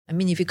I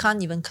mean, if you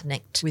can't even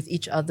connect with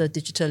each other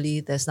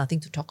digitally, there's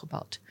nothing to talk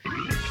about.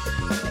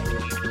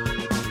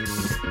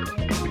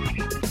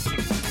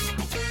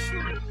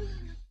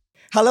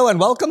 Hello and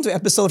welcome to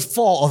episode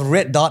 4 of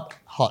Red Dot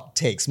Hot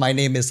Takes. My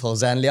name is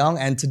Hossan Leong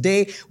and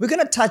today we're going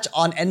to touch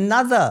on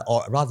another,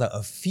 or rather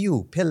a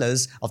few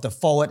pillars of the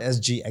Forward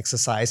SG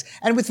exercise.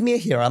 And with me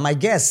here are my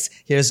guests.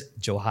 Here's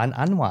Johann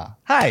Annuar.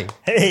 Hi.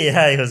 Hey,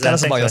 hi, Hossan. Tell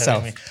us about Thanks for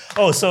yourself. having me.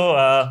 Oh, so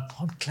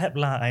on clap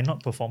lah. I'm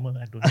not performer.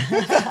 I don't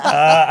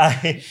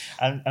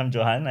know. I'm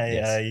Johann.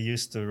 I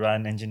used to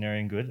run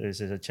Engineering Good. It's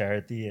a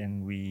charity,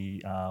 and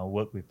we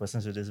work with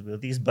persons with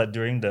disabilities. But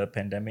during the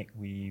pandemic,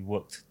 we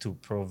worked to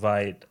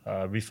provide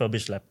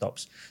refurbished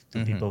laptops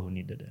to people who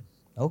needed it.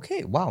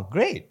 Okay, wow,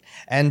 great.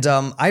 And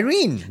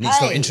Irene needs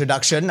no Hi.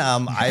 introduction.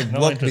 I've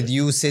No worked with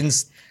you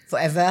since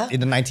Forever. in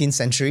the 19th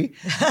century.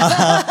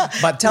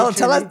 But tell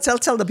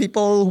the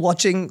people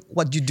watching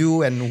what you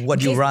do and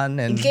what you run.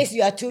 And In case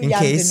you are too in young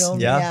case, to know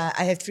me,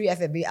 I have 3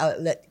 F&B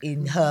outlets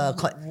in her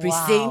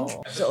precinct.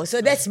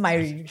 So that's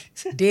my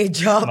day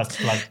job. Must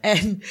plug.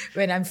 And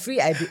when I'm free,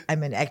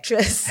 I'm an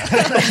actress.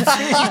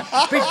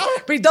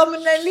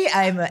 Predominantly,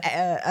 I'm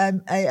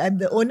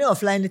the owner of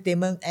Fly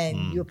Entertainment,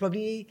 and you'll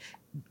probably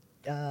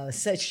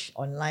search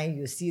online,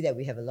 you'll see that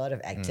we have a lot of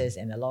actors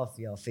and a lot of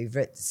your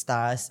favorite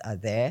stars are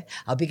there.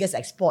 Our biggest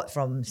export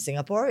from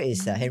Singapore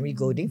is Henry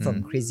Golding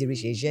from Crazy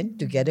Rich Asian,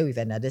 together with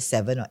another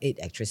 7 or 8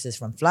 actresses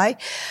from Fly.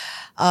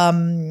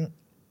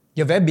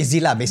 You're very busy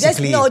lah,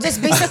 basically.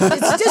 Just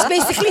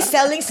basically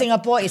selling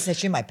Singapore is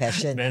actually my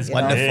passion. That's you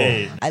know.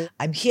 wonderful.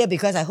 I'm here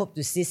because I hope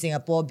to see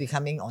Singapore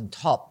becoming on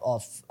top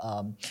of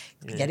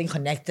getting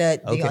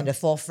connected, being on the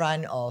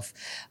forefront of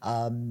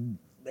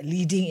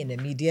leading in the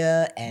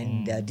media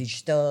and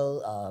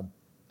digital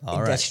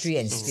industry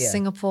and sphere.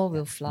 Singapore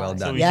will fly. Well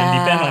done. So we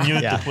can depend on you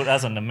Yeah. to put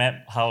us on the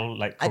map, how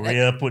like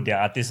Korea put their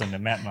artists on the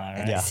map.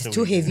 Right? Yeah. So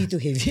Too heavy.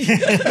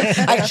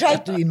 I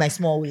try to in my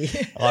small way.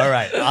 All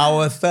right.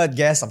 Our third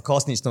guest, of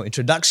course, needs no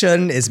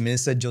introduction, is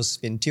Minister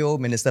Josephine Teo,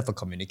 Minister for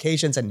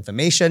Communications and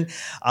Information.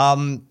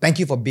 Thank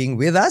you for being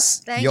with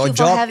us. Thank your you for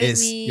job having is,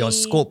 me. your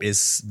scope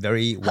is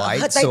very wide.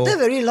 Her title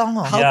very long.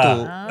 how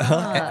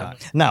Yeah.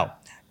 to... Now,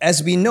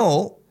 as we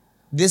know,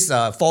 this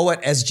Forward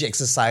SG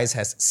exercise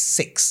has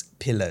 6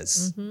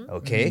 pillars.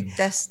 Okay?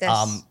 That's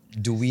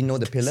Do we know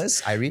the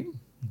pillars, Irene?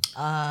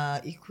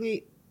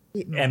 Equip,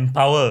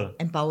 empower.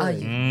 empower.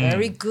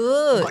 very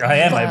good.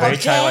 I am. I very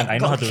shy one. I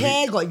know how to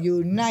care, read. got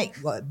unite,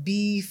 got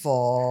B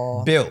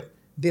for Build.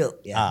 build.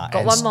 Yeah.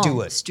 Got and one more.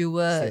 steward.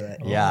 Steward.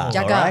 Yeah,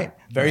 Jaga. all right.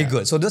 Very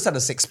good. So those are the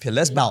 6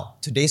 pillars. Now,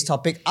 today's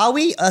topic, are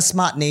we a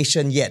smart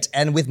nation yet?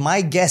 And with my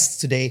guests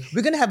today,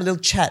 we're going to have a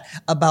little chat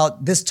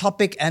about this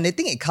topic. And I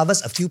think it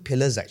covers a few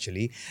pillars,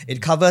 actually.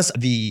 It covers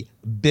the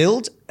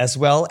build as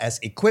well as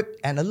equip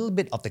and a little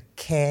bit of the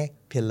care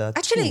pillar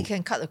Actually, too. it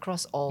can cut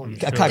across all.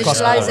 Cut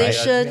across all, right?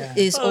 Digitalization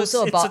is Oh,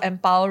 also it's about a-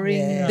 empowering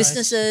Yeah.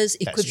 businesses,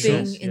 That's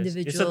equipping true. Yes.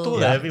 individuals. It's a tool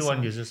that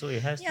everyone uses, so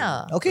it has to.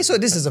 Yeah. Okay, so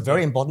this is a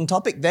very important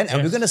topic then, and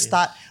we're Yes, going to yes.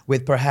 start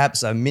with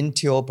perhaps Min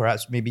Teo,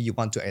 perhaps maybe you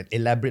want to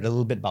elaborate a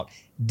little bit about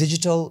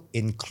digital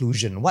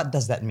inclusion. What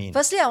does that mean?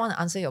 Firstly, I want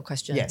to answer your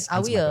question. Yes, Are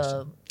answer we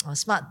my a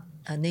smart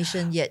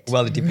nation yet?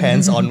 Well, it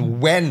depends on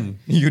when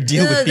you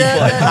deal with the,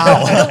 people and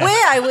how. the way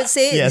I would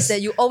say it Yes. is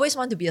that you always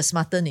want to be a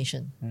smarter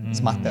nation.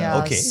 Smarter,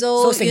 Yeah, okay.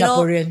 So, So you know,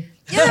 Singaporean.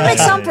 make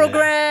some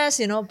progress,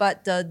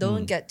 but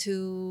don't get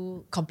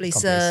too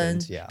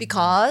complacent, Complacent, yeah.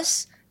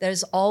 because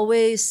there's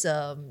always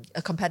a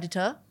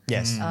competitor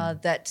Yes.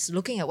 that's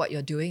looking at what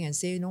you're doing and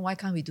say, why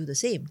can't we do the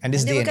same? And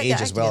this they day will and get their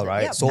age as act well, together.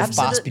 right? Yeah, So fast,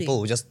 absolutely. people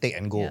will just take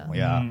and go. Yeah.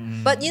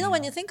 Yeah. But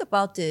when you think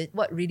about it,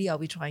 what really are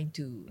we trying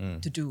to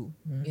do?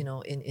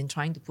 In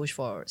trying to push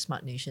for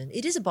smart nation,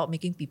 it is about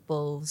making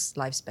people's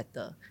lives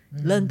better,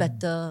 learn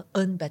better,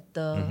 earn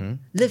better,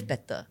 live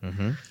better.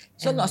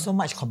 So not so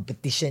much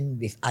competition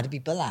with other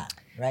people lah,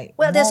 right?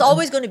 Well, there's More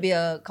always going to be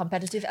a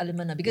competitive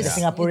element because The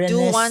you do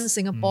Singaporeanness. want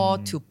Singapore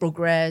to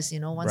progress,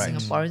 want Right.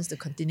 Singaporeans to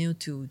continue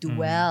to do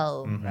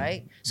well,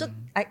 right? So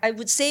I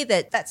would say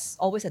that that's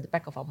always at the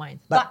back of our mind.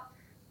 But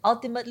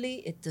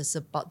ultimately, it is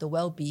about the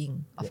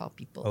well-being of our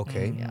people.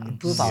 Okay.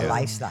 improve our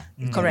lives lah.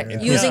 Correct.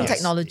 Yeah. Using Yes.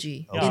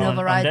 technology Yeah, in a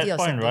variety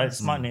on of that point, right? settings.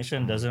 Smart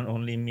nation doesn't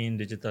only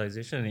mean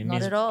digitalization. It Not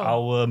means at all.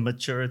 our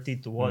maturity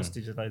towards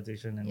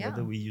digitalization and Yeah.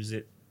 whether we use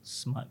it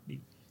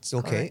smartly. It's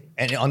okay.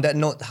 And on that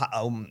note,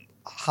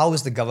 how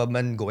is the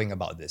government going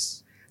about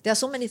this? There are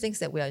so many things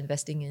that we are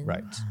investing in.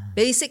 Right.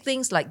 Basic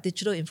things like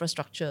digital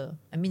infrastructure.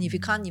 I mean, if you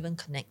can't even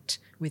connect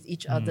with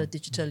each other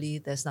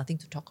digitally, there's nothing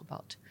to talk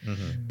about.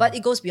 But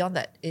it goes beyond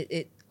that.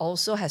 It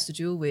also has to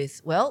do with,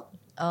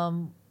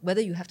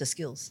 whether you have the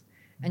skills.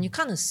 And you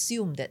can't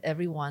assume that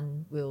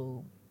everyone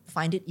will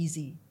find it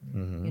easy.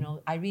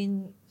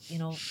 Irene,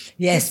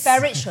 Yes.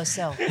 disparaged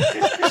herself.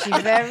 She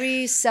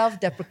very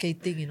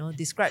self-deprecating,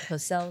 described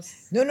herself.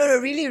 No,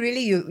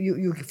 really,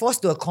 you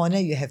forced to a corner,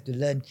 you have to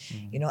learn,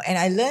 and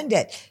I learned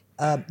that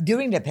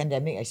during the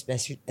pandemic,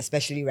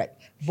 especially right,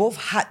 both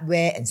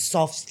hardware and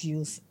soft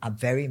skills are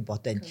very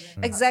important.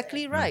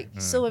 Exactly right.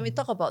 So when we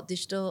talk about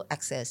digital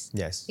access,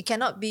 Yes. it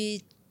cannot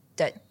be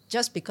that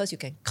just because you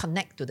can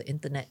connect to the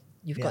internet,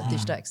 you've got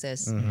digital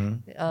access.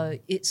 Mm-hmm.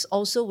 It's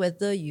also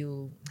whether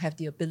you have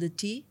the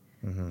ability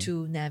Mm-hmm.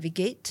 to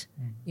navigate,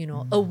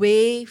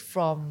 away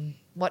from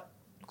what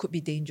could be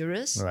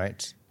dangerous.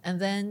 Right.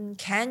 And then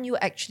can you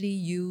actually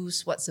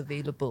use what's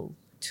available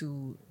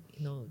to,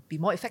 be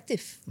more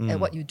effective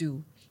at what you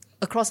do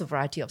across a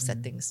variety of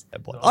settings.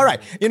 All right.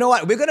 You know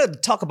what? We're going to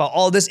talk about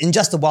all this in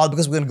just a while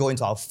because we're going to go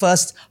into our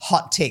first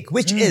hot take,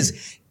 which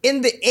is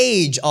in the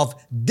age of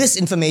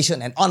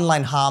disinformation and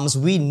online harms,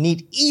 we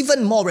need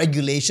even more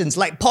regulations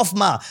like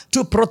POFMA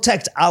to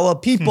protect our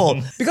people.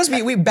 Because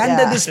we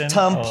banded this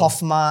term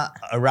POFMA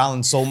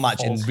around so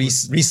much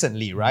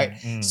recently, right?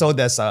 So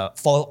there's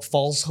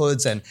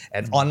falsehoods and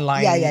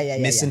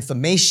online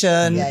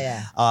misinformation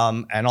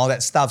and all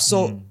that stuff.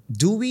 So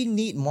do we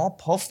need more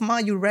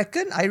POFMA, you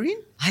reckon,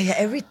 Irene?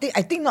 Everything.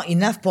 I think not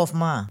enough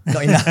POFMA.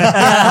 Not enough.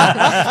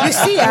 You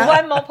see, You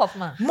want more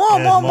POFMA? more.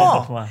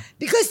 POFMA.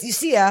 Because you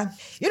see,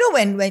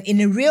 when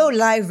in a real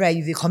life, right,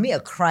 if you commit a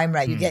crime,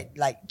 right, you get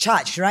like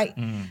charged, right?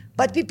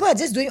 But people are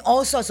just doing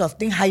all sorts of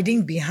things,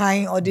 hiding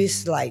behind all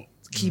this like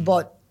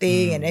keyboard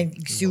thing and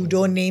then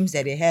pseudo names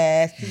that they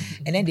have,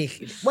 and then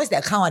what's the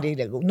account? They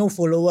got no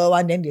follower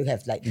one, then they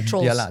have like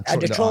Trolls.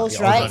 the trolls,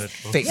 right?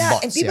 Fake Yeah,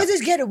 bots, and people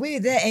just get away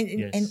with that,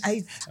 and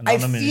I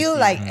Anonymity. feel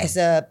like as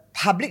a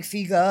public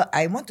figure,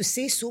 I want to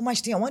say so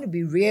much thing. I want to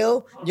be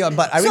real. Yeah,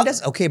 but Irene,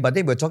 that's okay. But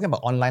they were talking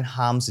about online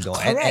harms,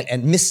 Correct.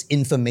 and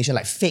misinformation,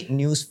 like fake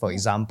news, for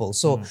example.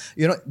 So,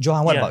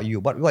 Johann, what about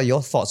you? What are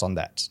your thoughts on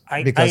that?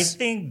 I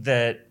think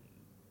that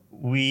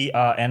we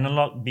are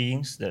analog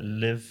beings that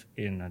live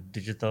in a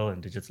digital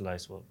and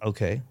digitalized world.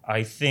 Okay.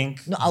 I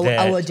think No,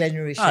 our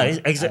generation.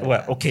 Exactly.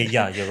 Well, okay,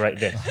 yeah, you're right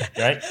there.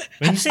 Right?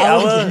 When you say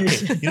Our our,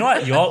 generation. you know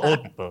what? You're all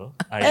old people.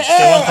 I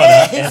stay one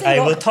corner and I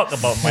will talk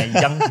about my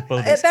young people.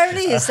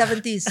 Apparently his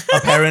 70s.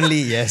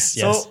 Apparently, yes.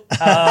 So,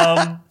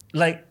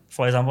 like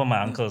for example,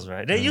 my uncles,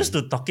 right? They're used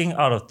to talking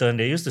out of turn.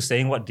 They're used to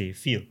saying what they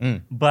feel,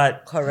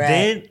 but Correct.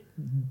 they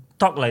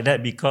talk like that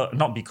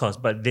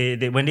but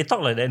they when they talk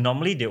like that,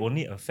 normally they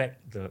only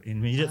affect the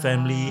immediate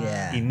family,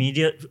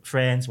 immediate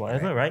friends,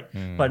 whatever, right?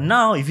 But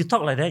now, if you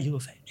talk like that, you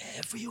affect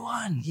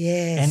everyone.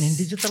 Yes. And in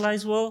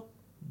digitalized world,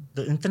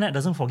 the internet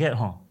doesn't forget,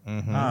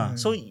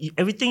 so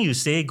everything you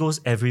say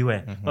goes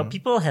everywhere. But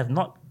people have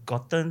not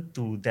gotten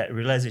to that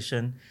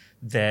realization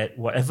that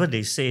whatever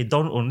they say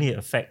don't only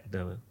affect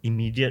the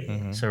immediate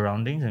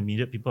surroundings,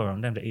 immediate people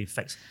around them, that it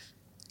affects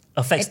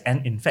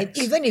and infects.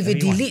 And even if you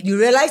everyone. delete, you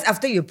realize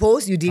after you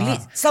post, you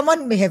delete.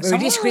 Someone may have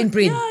already screen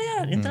print.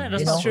 Yeah, internet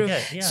does not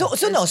forget. Yeah.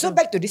 So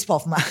back to this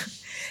POFMA.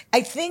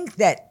 I think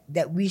that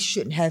we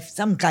should have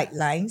some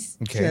guidelines,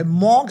 should have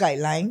more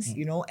guidelines,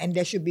 and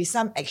there should be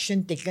some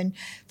action taken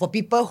for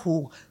people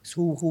who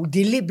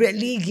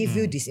deliberately give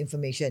you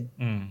disinformation,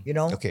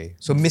 Okay.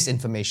 So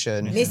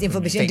misinformation.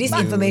 Misinformation, fake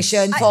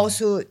disinformation, news.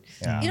 falsehood.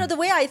 The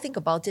way I think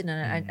about it,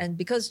 and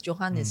because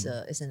Johann is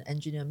an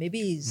engineer, maybe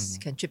he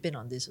can chip in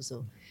on this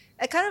also.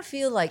 I kind of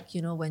feel like,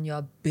 when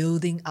you're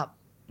building up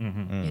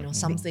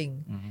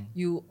something,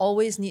 you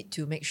always need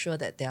to make sure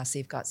that there are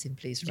safeguards in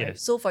place, right?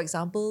 Yes. So, for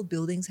example,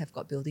 buildings have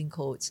got building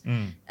codes,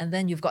 and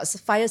then you've got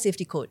fire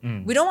safety code.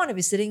 We don't want to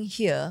be sitting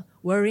here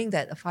worrying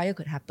that a fire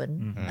could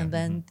happen, and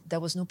then there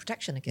was no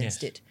protection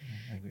against it.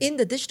 In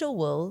the digital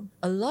world,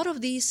 a lot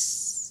of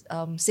these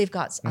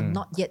safeguards are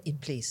not yet in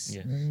place.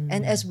 Yes.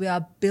 And as we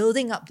are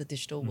building up the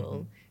digital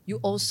world, you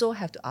also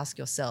have to ask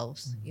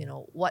yourselves,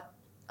 what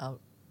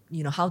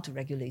how to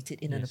regulate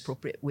it in an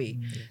appropriate way.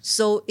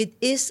 So it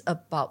is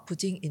about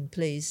putting in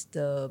place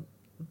the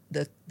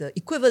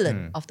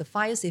equivalent of the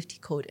fire safety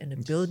code and the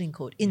building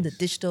code in the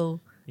digital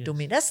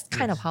domain. That's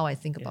kind of how I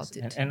think about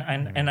it.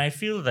 And I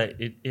feel that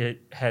it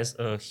has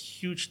a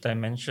huge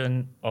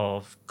dimension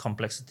of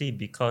complexity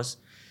because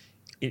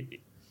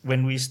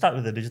when we start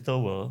with the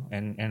digital world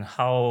and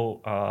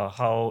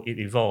how it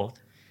evolved,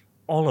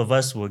 all of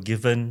us were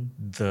given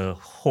the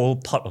whole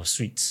pot of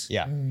sweets.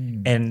 Yeah.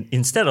 And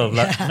instead of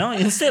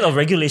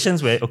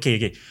regulations where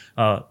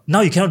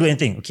now you cannot do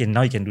anything. Okay,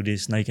 now you can do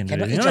this. Now you can do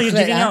Cannot this. eat You're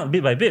chocolate, giving out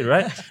bit by bit,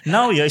 right?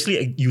 Now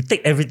you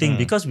take everything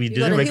because we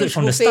didn't got a regulate huge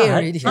from the buffet start.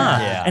 already.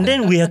 And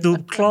then we have to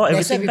claw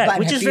That's why everything people back,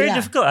 which is unhappy very lah.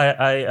 difficult.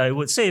 I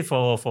would say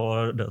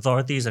for the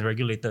authorities and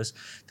regulators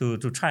to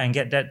try and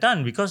get that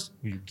done because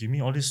you give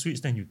me all these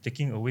sweets, then you're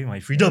taking away my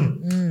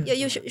freedom. Yeah,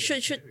 you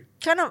should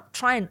kind of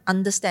try and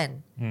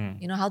understand,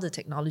 how the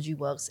technology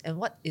works and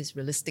what is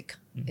realistic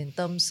in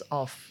terms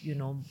of,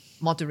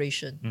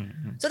 moderation.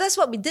 So that's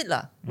what we did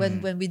lah.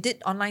 When we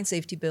did online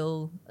safety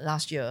bill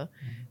last year,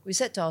 we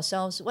said to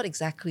ourselves, what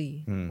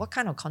exactly, what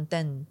kind of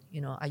content,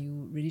 are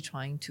you really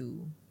trying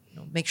to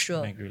make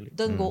sure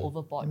don't go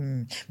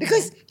overboard.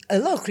 Because a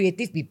lot of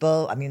creative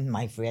people, I mean,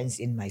 my friends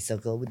in my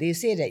circle, they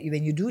say that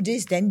when you do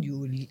this, then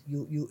you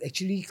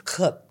actually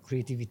curb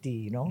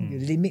creativity, you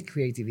limit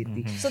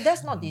creativity. So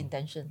that's not the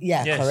intention.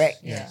 Yeah, Yes. correct.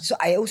 Yeah. So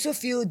I also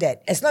feel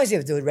that as long as you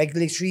have the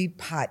regulatory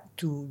part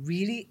to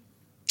really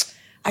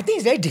I think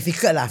it's very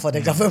difficult for the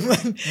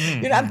government.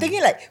 I'm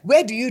thinking like,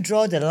 where do you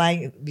draw the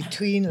line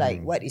between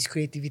like what is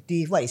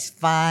creativity, what is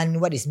fun,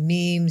 what is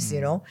memes,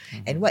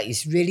 and what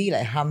is really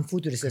like harmful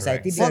to the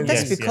society? Well, Yes,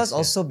 that's because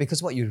yes.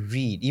 because what you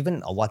read,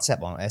 even on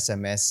WhatsApp or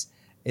SMS,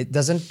 it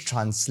doesn't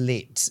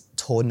translate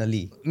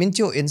tonally.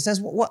 Mintio, in a sense,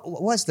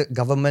 what's the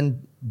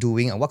government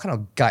doing and what kind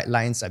of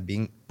guidelines are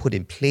being put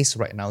in place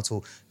right now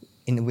to,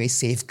 in a way,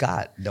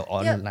 safeguard the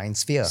online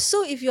sphere?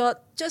 So if you're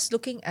just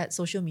looking at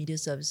social media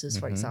services,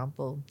 for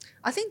example,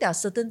 I think there are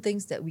certain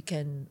things that we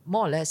can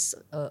more or less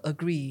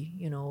agree,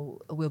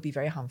 will be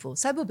very harmful.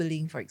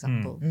 Cyberbullying, for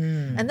example.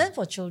 And then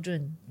for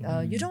children,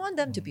 you don't want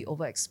them to be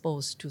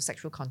overexposed to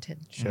sexual content,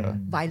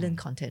 violent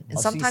content. And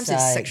Or sometimes it's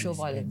suicide. sexual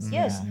violence.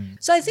 Yes.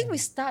 So I think we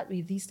start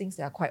with these things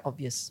that are quite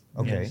obvious.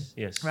 Okay.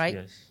 Yes. Right?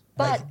 Yes.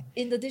 But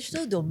in the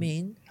digital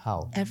domain,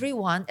 How? every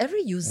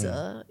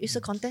user is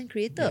a content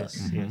creator.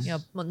 Yes.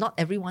 Not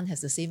everyone has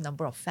the same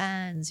number of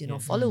fans,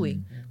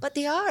 following, but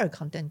they are a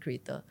content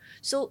creator.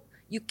 So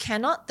you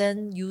cannot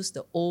then use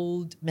the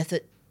old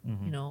method,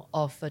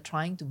 of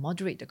trying to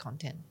moderate the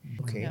content.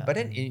 Okay, Yeah. but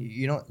then,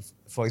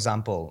 for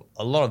example,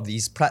 a lot of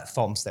these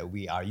platforms that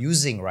we are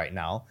using right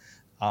now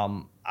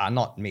are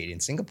not made in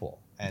Singapore.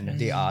 And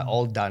they are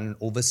all done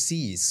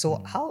overseas.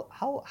 So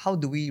how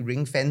do we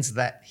ring fence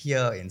that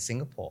here in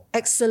Singapore?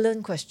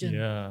 Excellent question.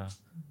 Yeah.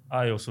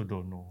 I also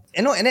don't know.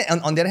 And then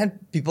on the other hand,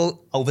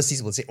 people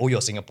overseas will say, "Oh, you're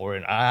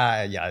Singaporean.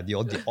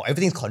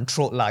 Everything's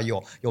controlled lah.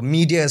 Your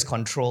media is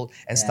controlled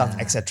and stuff,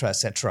 etc.,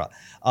 etc."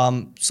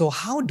 So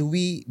how do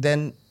we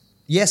then?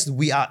 Yes,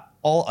 we are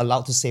all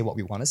allowed to say what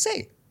we want to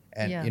say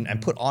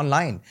and put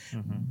online,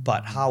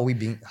 but how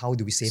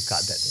do we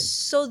safeguard that then?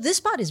 So this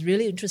part is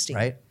really interesting.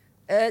 Right?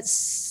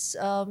 It's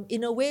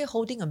in a way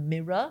holding a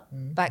mirror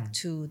back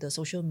to the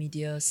social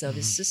media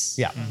services,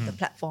 the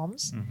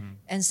platforms,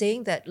 and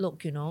saying that,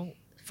 look,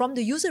 from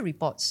the user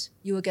reports,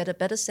 you will get a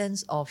better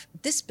sense of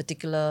this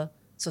particular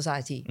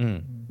society,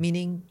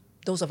 meaning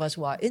those of us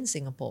who are in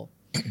Singapore.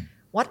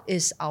 What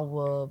is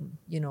our,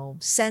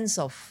 sense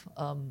of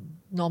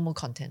normal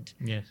content?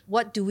 Yes.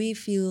 What do we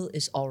feel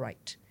is all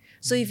right?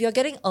 So if you're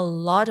getting a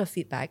lot of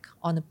feedback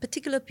on a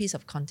particular piece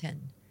of content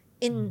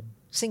in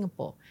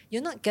Singapore,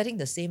 you're not getting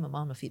the same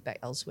amount of feedback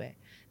elsewhere.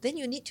 Then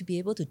you need to be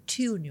able to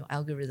tune your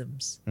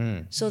algorithms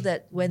so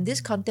that when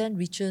this content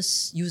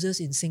reaches users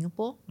in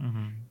Singapore,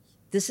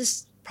 this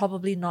is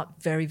probably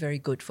not very, very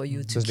good for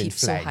you to it's been keep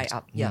so high flagged.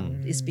 up. Yeah,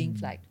 it's being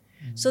flagged.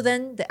 So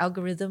then the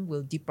algorithm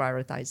will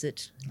deprioritize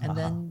it. And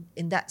then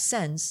in that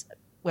sense,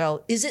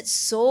 well, is it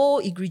so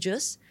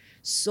egregious,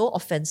 so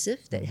offensive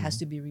that it has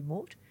to be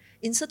removed?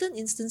 In certain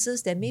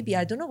instances, there may be,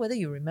 I don't know whether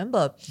you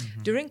remember,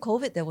 during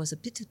COVID, there was a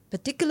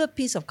particular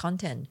piece of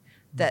content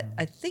that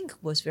I think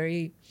was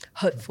very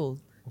hurtful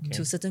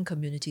to certain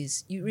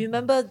communities. You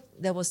remember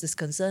there was this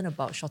concern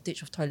about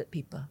shortage of toilet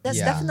paper. That's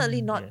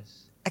definitely not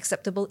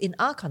acceptable in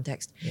our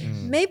context.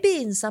 Maybe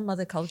in some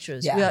other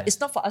cultures, it's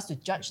not for us to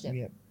judge them.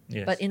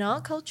 Yes. But in our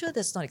culture,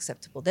 that's not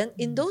acceptable. Then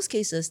in those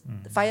cases,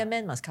 the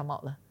firemen must come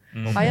out.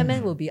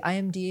 Firemen will be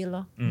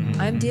IMDA.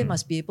 IMDA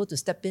must be able to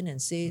step in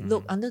and say,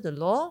 look, under the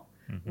law,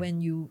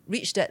 when you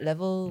reach that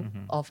level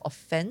of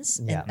offense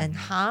and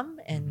harm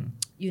and,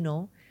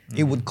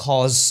 It would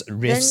cause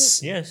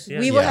risks. Yes.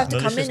 we will have to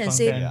come Malicious in and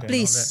say, content and all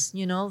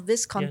please,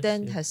 this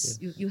content yes.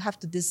 you have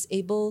to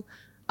disable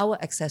our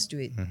access to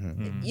it.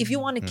 If you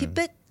want to keep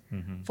it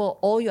for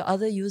all your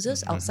other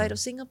users outside of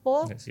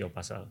Singapore, That's your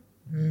pasal.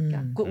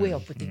 good way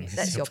of putting it.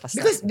 That's your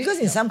pasal. Because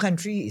in some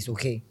country it's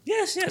okay.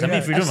 Yes. I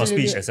mean, freedom of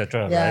speech, absolutely.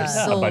 etc. Yeah. Right?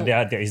 So- but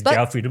there is but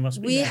their freedom of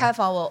speech. we have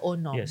our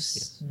own norms. Yes.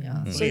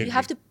 Yeah. So We you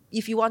have agree. to,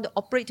 if you want to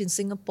operate in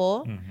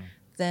Singapore,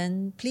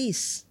 then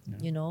please,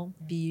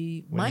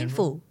 be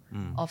mindful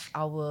of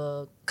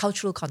our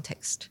cultural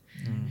context.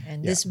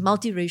 And this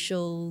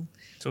multiracial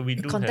So we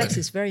do context have,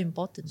 is very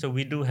important. So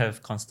we do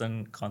have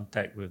constant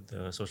contact with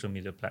the social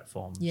media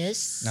platforms.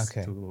 Yes.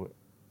 Okay. To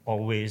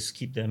always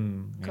keep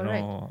them,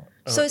 Correct.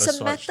 So it's a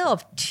assuaged. matter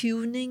of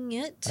tuning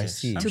it I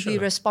see. to I'm be sure.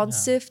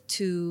 responsive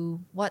to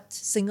what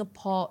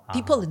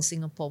people in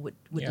Singapore would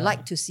Yeah.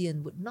 like to see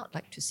and would not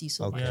like to see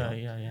so much.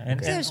 Yeah. And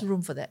There's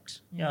room for that.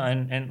 Yeah,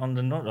 and on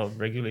the note of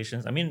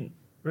regulations, I mean,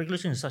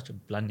 regulation is such a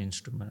blunt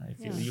instrument. I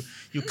feel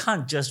you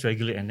can't just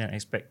regulate and then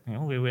expect.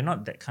 We're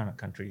not that kind of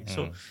country.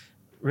 So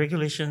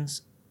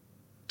regulations,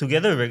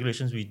 together with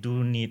regulations, we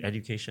do need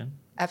education.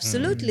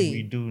 Absolutely.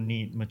 We do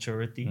need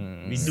maturity.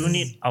 We do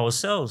need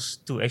ourselves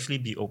to actually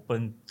be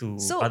open to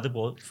So, other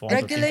forms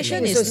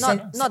regulation of thinking.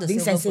 is not a being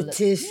silver bullet.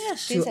 sensitive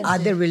Yes, to being sensitive.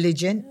 other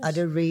religion,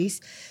 other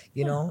race,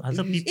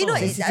 Other people.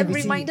 I'm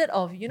sensitivity. reminded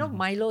of,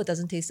 Milo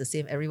doesn't taste the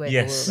same everywhere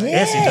Yes, in the world.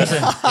 Right? yes, it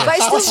doesn't. But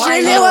it's still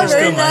Australia Milo. one Still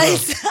very Milo.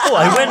 nice. Oh,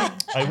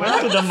 I went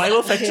to the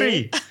Milo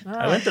factory.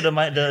 I went to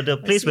the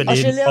place where they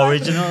Australia one.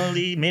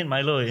 originally made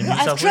Milo in New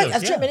I've South tried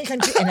Wales. many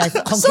countries and I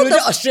concluded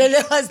Australia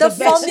was The the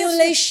best.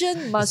 formulation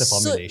must It's the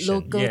suit formulation.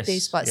 local Yes,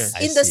 taste buds. yes. I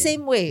In the see.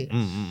 same way,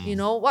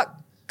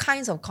 what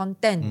kinds of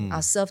content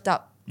are served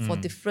up for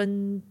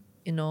different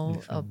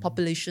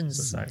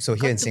populations. So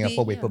here in Got to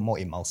Singapore, be, we put more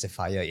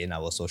emulsifier in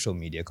our social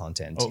media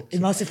content.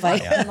 Emulsify.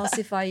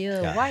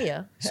 Emulsifier.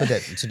 Why? So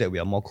that we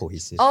are more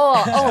cohesive.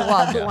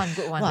 Wow, good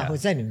one. Wow,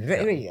 Hossan,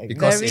 very,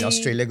 Because in very-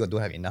 Australia, we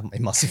don't have enough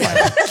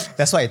emulsifier.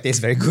 That's why it tastes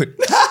very good.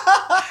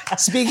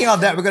 Speaking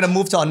of that, we're going to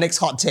move to our next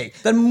hot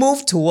take. The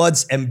move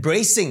towards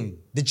embracing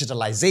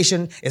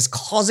digitalization is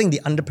causing the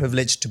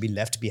underprivileged to be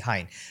left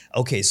behind.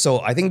 Okay,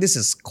 so I think this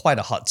is quite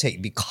a hot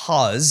take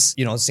because,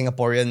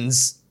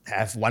 Singaporeans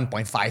have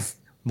 1.5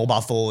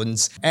 mobile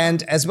phones,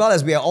 and as well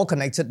as we are all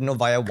connected,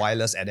 via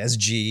wireless at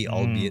SG,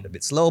 albeit a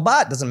bit slow,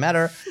 but doesn't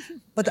matter.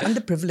 But the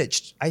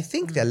underprivileged, I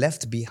think they're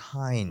left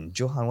behind.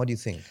 Johann, what do you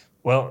think?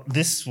 Well,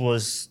 this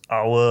was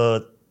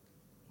our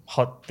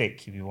hot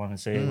take, if you want to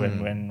say,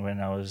 when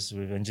I was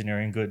with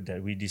Engineering Good,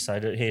 that we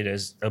decided, hey,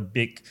 there's a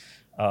big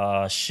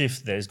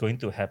shift that is going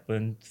to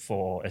happen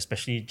for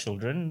especially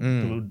children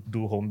to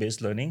do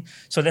home-based learning.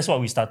 So that's what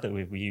we started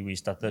with. We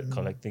started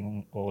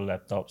collecting old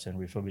laptops and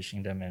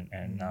refurbishing them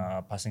and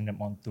passing them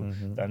on to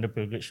the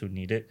underprivileged who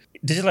need it.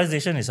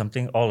 Digitalization is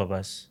something all of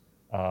us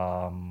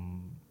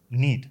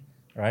need.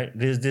 Right?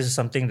 This is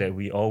something that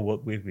we all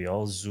work with, we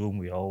all Zoom,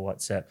 we all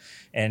WhatsApp.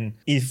 And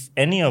if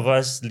any of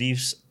us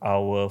leaves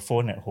our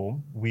phone at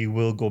home, we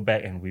will go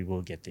back and we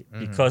will get it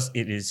because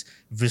it is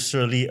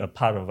viscerally a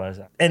part of us.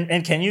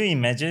 And can you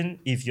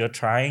imagine if you're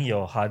trying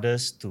your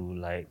hardest to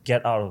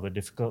get out of a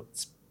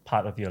difficult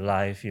part of your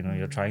life,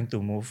 you're trying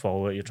to move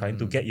forward, you're trying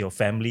to get your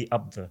family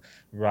up the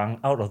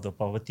rung, out of the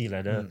poverty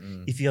ladder.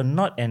 If you're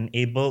not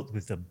enabled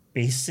with the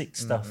basic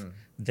stuff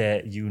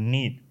that you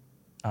need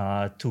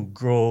to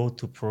grow,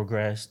 to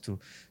progress, to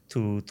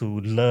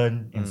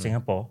learn in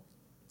Singapore,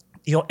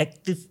 you're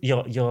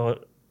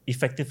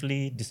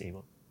effectively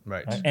disabled.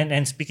 Right.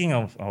 And speaking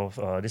of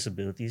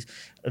disabilities,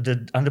 the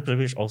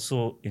underprivileged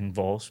also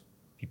involves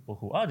people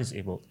who are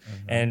disabled,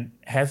 and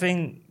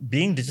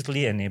being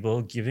digitally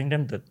enabled, giving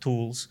them the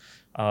tools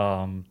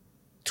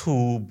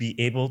to be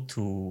able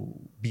to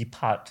be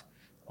part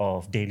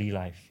of daily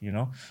life,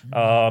 In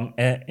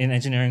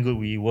Engineering Good,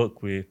 we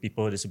work with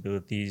people with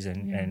disabilities,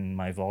 and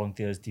my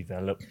volunteers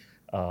develop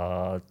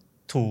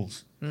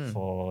tools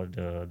for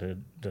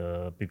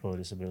the people with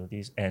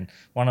disabilities. And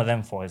one of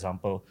them, for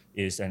example,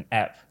 is an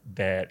app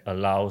that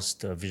allows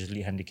the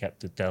visually handicapped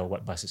to tell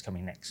what bus is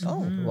coming next. Oh,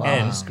 wow.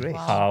 And That's great.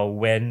 how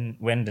when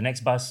the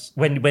next bus,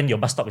 when your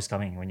bus stop is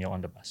coming, when you're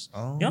on the bus.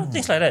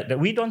 Things like that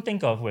we don't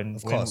think of when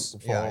course.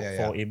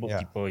 for able Yeah.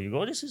 people. You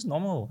go, this is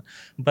normal.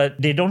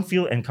 But they don't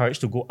feel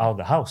encouraged to go out of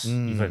the house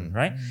even,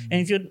 right?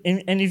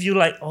 And if you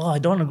like, I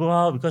don't want to go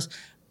out because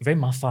very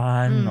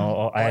mafan,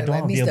 or I don't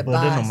want to be a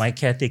burden on my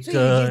caretaker.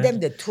 So you give them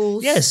the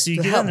tools. Yes, you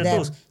to give help them the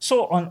tools.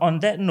 So on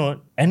that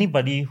note,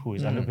 anybody who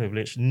is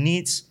underprivileged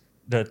needs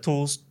the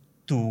tools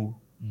to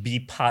be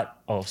part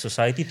of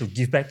society, to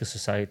give back to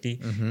society,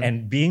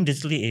 and being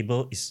digitally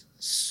able is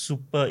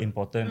super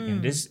important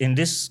in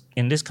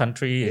this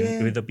country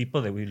and with the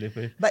people that we live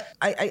with. But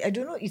I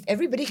don't know if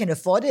everybody can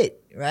afford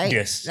it, right?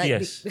 Yes,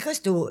 yes. Because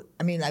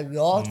we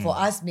all, for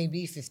us,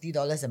 maybe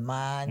 $50 a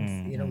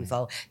month, with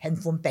our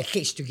handphone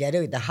package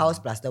together with the house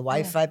plus the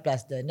Wi-Fi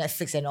plus the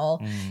Netflix and all,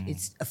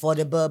 it's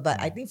affordable.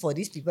 But I think for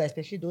these people,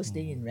 especially those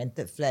staying in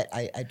rented flat,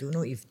 I don't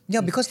know if...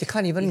 Yeah, because they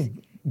can't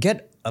even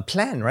get a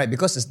plan, right?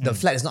 Because the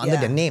flat is not under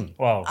their name.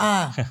 Wow.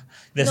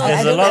 There's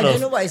I a don't- lot I of...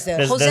 don't know what is the-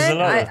 there's a Hossan,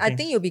 lot of I things.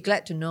 think you'll be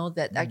glad to know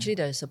that actually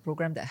there is a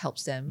program that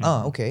helps them,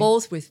 Okay.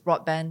 both with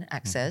broadband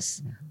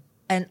access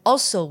and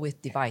also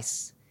with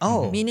device.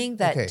 Oh, Meaning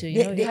that okay.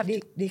 you have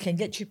to They can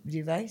get cheap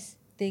device?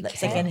 they Like can,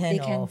 second-hand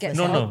they can or get first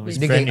hand? help No, with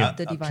it's brand new.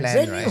 the A device. plan,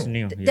 Brand right? It's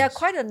new, There are yes.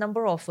 quite a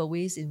number of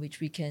ways in which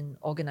we can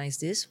organize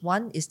this.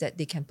 One is that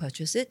they can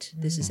purchase it.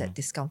 This is at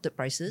discounted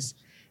prices.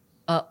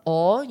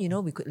 Or,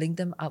 we could link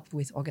them up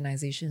with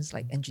organizations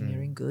like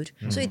Engineering Good.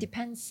 So it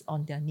depends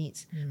on their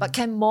needs. But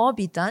can more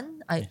be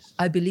done?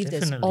 I believe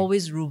there's definitely.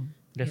 always room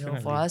for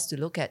Definitely. us to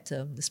look at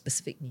the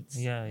specific needs.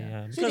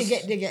 Yeah. So they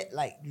Because- get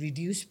like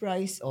reduced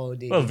price, or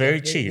they very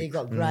they cheap. They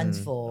got grants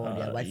for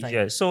their Wi-Fi.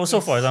 Yeah, so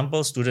for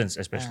example, students,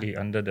 especially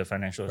under the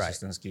financial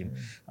assistance scheme,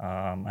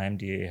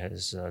 IMDA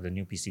has the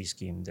new PC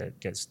scheme that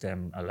gets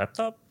them a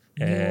laptop,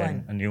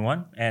 a new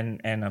one, and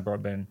a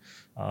broadband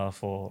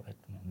for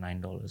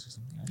 $9 or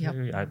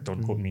something. Yep.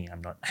 Don't quote me.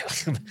 I'm not.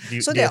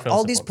 So there are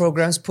all these supports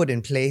programs put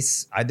in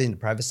place either in the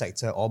private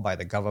sector or by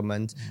the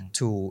government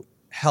to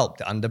help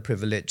the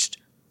underprivileged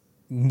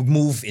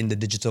move in the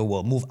digital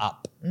world, move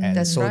up, and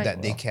That's so right.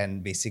 that they can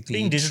basically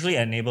being digitally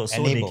enabled,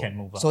 so they can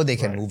move up. So they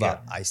can Right, move yeah.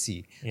 up. I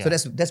see. Yeah.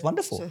 So that's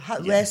wonderful. So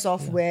hardware,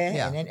 software,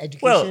 Yeah. and then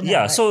education. Well,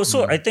 yeah. right? So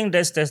I think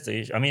that's the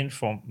issue. I mean,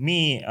 for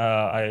me,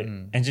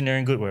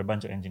 Engineering Good, we're a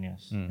bunch of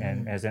engineers,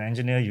 and as an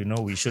engineer,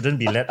 we shouldn't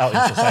be let out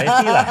in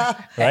society, lah,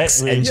 right?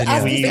 You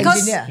asked me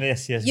Because engineer.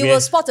 yes, You we will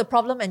are- spot a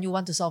problem and you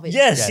want to solve it.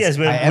 Yes, Yes,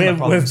 we're, I am a we're,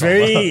 problem we're solver.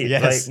 very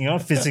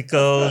Yes.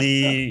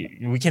 physically,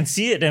 we can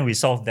see it and we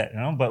solve that,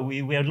 But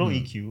we are low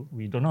EQ.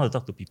 We don't know how to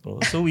talk to people.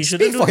 So we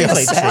shouldn't do for things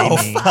like yourself.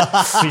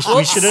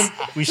 training.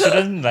 we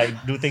shouldn't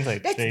like do things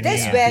like training.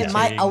 That's and where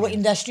teaching. our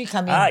industry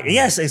come in.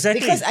 Yes, exactly.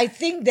 Because I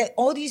think that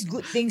all these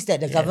good things that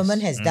the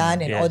government has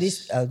done and all yes. these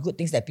good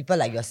things that people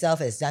like yourself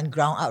has done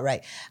ground up,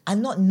 right, are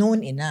not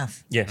known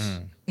enough. Yes.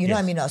 You know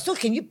what I mean? So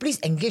can you please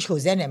engage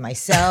Hossan and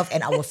myself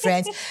and our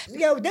friends?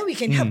 Yeah, then we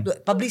can help to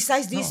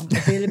publicize this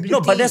availability.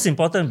 No, but that's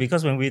important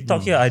because when we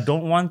talk here, I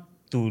don't want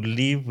to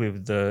live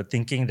with the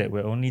thinking that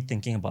we're only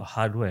thinking about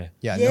hardware.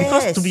 Yeah, Yes.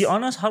 Because to be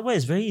honest, hardware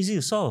is very easy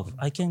to solve.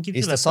 I can give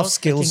It's you the soft laptops,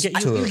 skills I can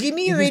get to- you. You give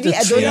me It is already, the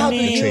I don't know how to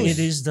Training, use.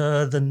 it is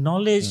the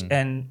knowledge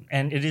and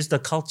it is the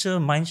culture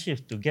mind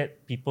shift to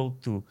get people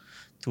to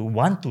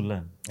want to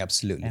learn.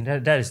 Absolutely. And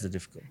that is the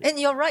difficult. And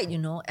you're right,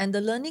 and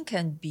the learning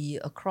can be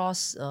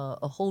across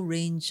a whole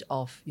range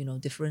of,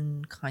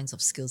 different kinds of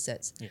skill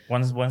sets. Yeah.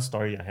 One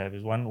story I have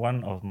is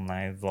one of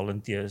my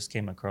volunteers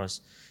came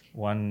across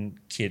one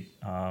kid.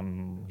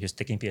 He was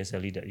taking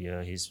PSLE that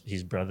year.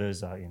 His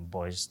brothers are in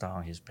Boys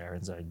Town. His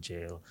parents are in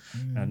jail.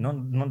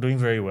 Not doing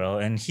very well,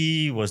 and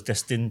he was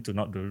destined to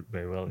not do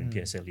very well in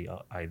PSLE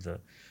either.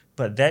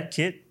 But that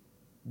kid,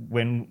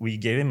 when we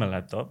gave him a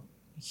laptop,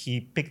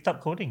 he picked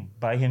up coding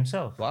by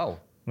himself. Wow.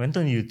 Went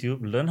on YouTube,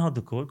 learned how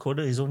to code,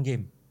 coded his own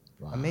game.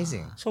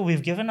 Amazing. So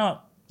we've given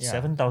out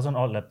 7,000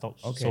 odd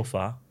laptops so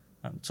far.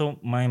 So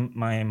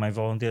my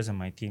volunteers and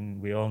my team,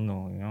 we all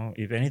know,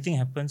 if anything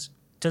happens,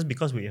 just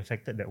because we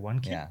affected that one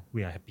kid,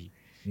 we are happy.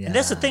 And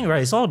that's the thing,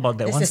 right? It's all about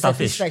that That's one the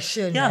starfish.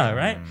 satisfaction, Yeah,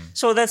 right?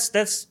 So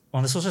that's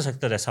on the social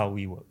sector, that's how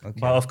we work.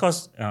 But of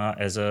course,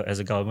 as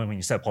a government, when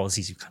you set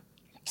policies, you can't.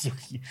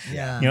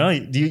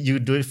 You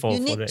do it for You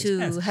the need to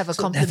expense. have a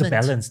So there's the complement.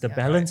 balance. The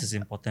balance is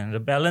important. The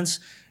balance,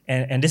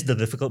 and this is the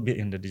difficult bit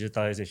in the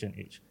digitalization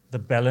age. The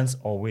balance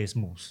always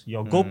moves.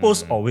 Your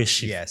goalposts always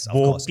shift. Yes, of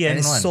Bo course. pian And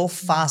it's one. so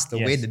fast the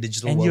way Yes. the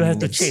digital And world you have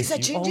to moves. chase. Things are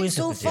You changing always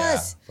so have to chase.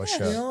 fast. for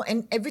sure.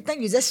 And every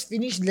time you just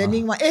finish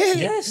learning one,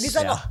 this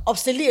one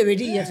obsolete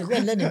already. You have to go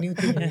and learn a new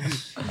thing already.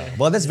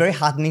 Well, that's very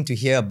heartening to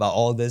hear about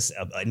all these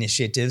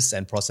initiatives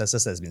and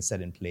processes that's been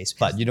set in place.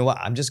 But you know what?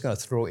 I'm just going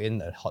to throw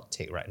in a hot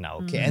take right now,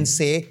 okay? And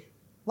say,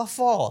 what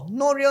for?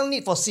 No real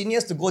need for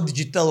seniors to go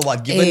digital,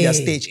 given their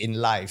stage in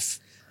life.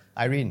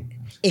 Irene,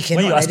 It Why cannot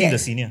are you like asking that. the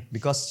senior?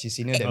 because she's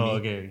senior than me.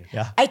 Okay.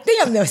 Yeah. I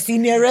think I'm the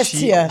seniorest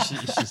here.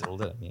 She's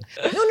older than me.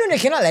 No,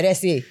 cannot like that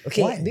say.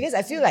 Okay, Why? because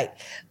I feel like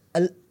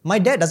My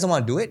dad doesn't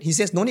want to do it. He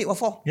says, no need, what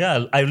for?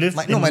 Yeah, I live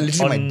Literally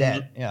my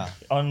dad. Yeah.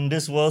 on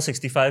this world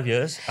 65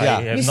 years. Yeah.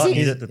 I have You not see-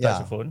 needed to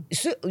touch Yeah. a phone.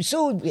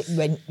 so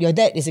when your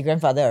dad is a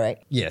grandfather, right?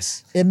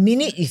 Yes. The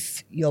minute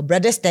if your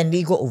brother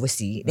Stanley go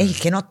overseas, then he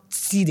cannot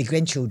see the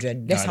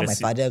grandchildren. That's how my that's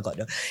it. father got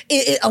the.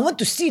 I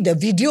want to see the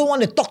video.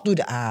 Want to talk to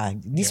the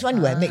this one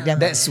will make them.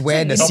 That's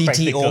where the Not CTO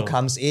practical.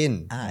 comes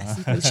in.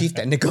 Chief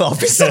Technical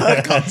Officer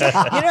comes in.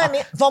 You know what I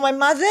mean? For my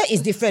mother,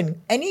 it's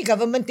different. Any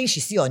government thing she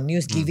see on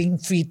news giving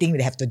free thing,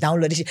 they have to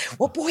download it.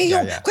 我不会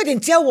用， Yeah, yeah. 快点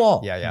教我。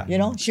 Yeah. You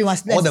know, she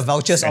must. All the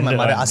vouchers all my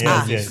mother asked me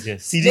to yes,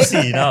 give. yes.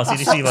 CDC now,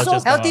 CDC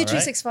vouchers now, LT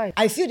right? 365.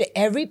 I feel that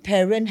every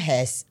parent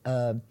has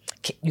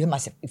you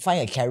must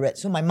find a carrot.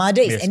 So my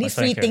mother is Yes, any must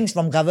find free a carrot. things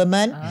from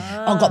government.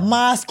 Or got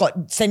mask, got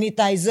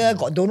sanitizer,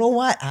 got don't know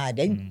what.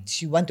 Then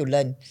she want to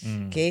learn.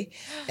 Okay,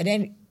 and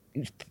then.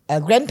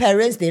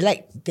 Grandparents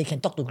they can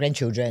talk to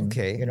grandchildren.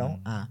 Okay. You know.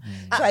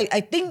 So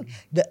I think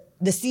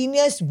the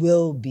seniors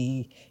will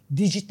be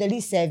digitally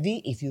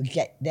savvy if you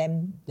get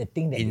them the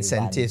thing that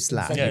Incentives you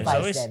lah. want. Yeah, it's Incentivize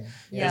always, them.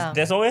 Yeah.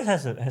 there's always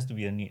has to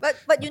be a need. But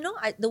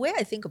the way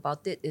I think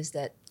about it is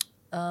that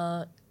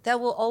there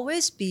will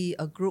always be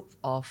a group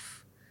of,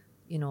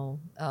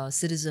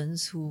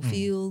 citizens who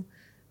feel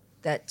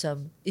that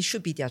it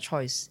should be their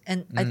choice,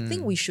 and I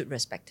think we should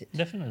respect it.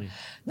 Definitely.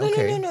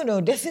 Okay. No.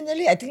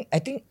 Definitely, I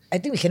think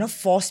we cannot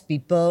force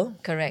people.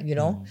 Correct. You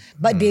know,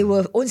 but they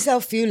will own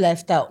self feel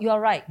left out. You are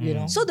right. You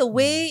know. So the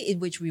way in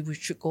which we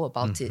should go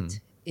about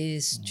it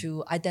is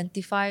to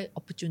identify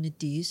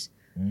opportunities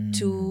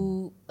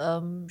to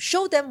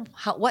show them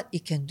what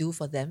it can do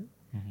for them,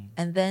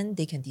 and then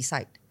they can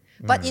decide.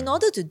 But in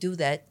order to do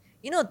that,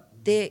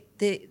 they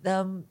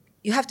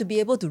you have to be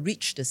able to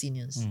reach the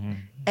seniors,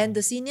 and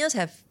the seniors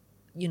have,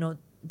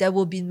 there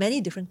will be many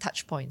different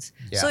touch points.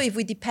 So Yeah. if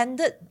we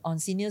depended on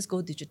Seniors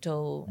Go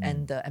Digital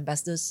and the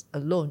ambassadors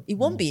alone, it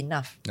won't be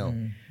enough. No.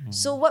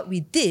 So what we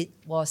did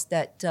was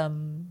that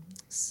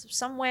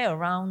somewhere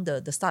around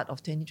the start of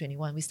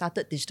 2021, we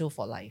started Digital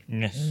for Life.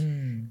 Yes.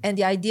 And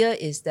the idea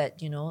is that,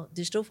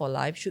 Digital for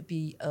Life should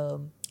be a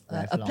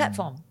Lifelong.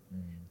 platform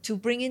to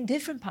bring in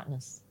different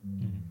partners.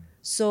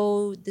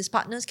 So these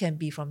partners can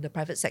be from the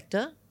private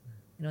sector,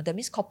 that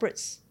means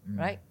corporates,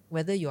 right?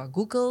 Whether you are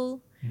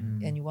Google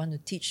and you want to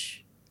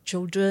teach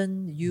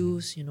children,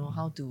 youth,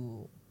 how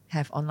to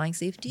have online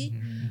safety,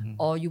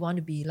 or you want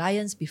to be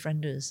Lions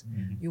Befrienders.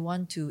 You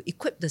want to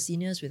equip the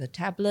seniors with a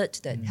tablet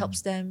that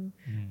helps them,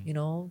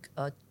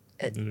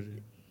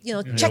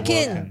 check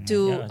in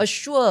to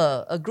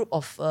assure a group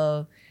of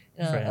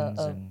Friends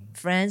and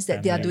friends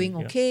that they are family, doing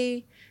yeah.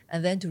 okay.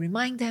 and then to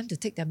remind them to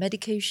take their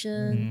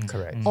medication.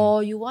 Correct.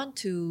 Or you want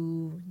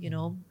to,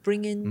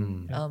 bring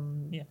in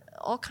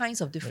all kinds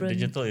of different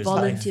digital is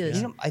volunteers.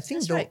 life, You know, I think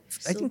That's though, right.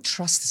 I think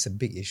trust is a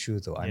big issue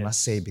though, I Yes. must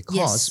say, because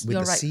Yes, with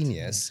you're the right.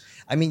 seniors,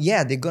 I mean,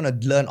 yeah, they're gonna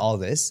learn all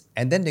this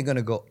and then they're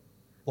gonna go,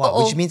 wow,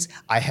 Uh-oh. which means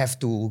I have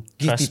to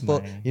give Trust people,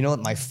 my-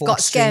 my phone Got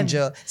scammed.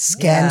 stranger,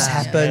 scams Yeah.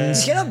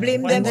 happens. You cannot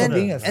blame Why them for bother?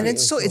 being afraid. And then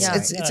so it's Yeah.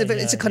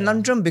 it's a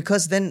conundrum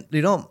because then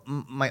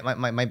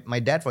my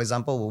dad, for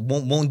example,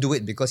 won't do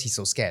it because he's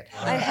so scared.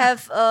 I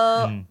have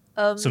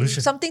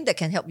Solution. something that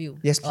can help you.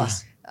 Yes,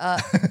 please.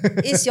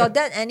 Is your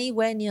dad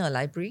anywhere near a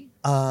library?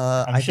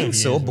 I sure think he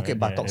so, is, Bukit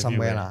right? Batok Yeah,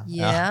 somewhere everywhere. lah.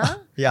 Yeah.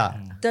 Yeah.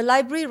 The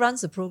library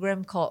runs a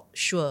program called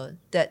Sure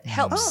that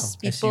helps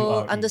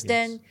people SURE,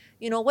 understand,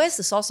 where's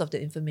the source of the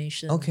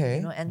information.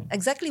 Okay. And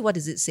exactly what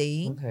is it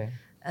saying. Okay.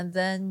 And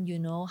then,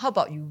 how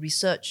about you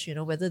research,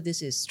 whether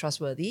this is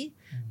trustworthy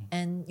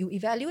and you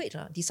evaluate,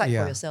 decide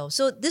Yeah. for yourself.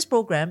 So this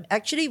program,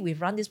 actually,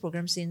 we've run this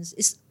program since,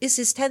 it's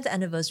his 10th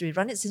anniversary. We've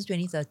run it since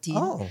 2013.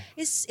 Oh.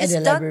 It's At the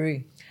done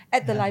library.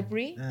 at the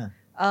library. Yeah.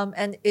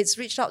 And it's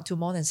reached out to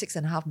more than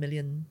 6.5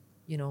 million,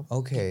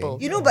 Okay. people.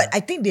 But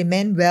I think they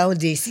meant well.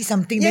 They see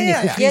something, then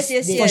Yeah, they yeah, quickly...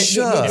 Yes, For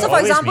sure. So, for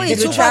always example, mean if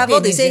you well.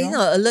 travel, they Super say,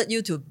 things, alert you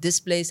to this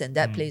place and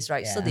that place,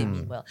 right? So they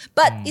mean well.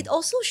 But it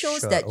also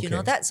shows Sure, that, okay.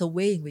 that's a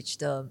way in which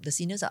the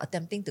seniors are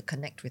attempting to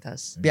connect with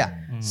us. Yeah.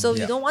 So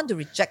Yeah. you don't want to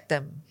reject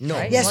them. No.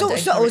 Right? Yeah, You so want I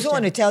encourage also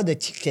want to them. tell the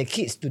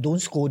kids to don't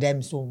scold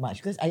them so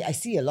much because I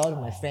see a lot of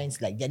my friends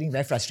like getting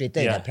very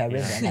frustrated with their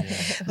parents and like,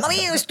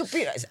 "Mommy, you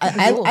stupid."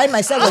 I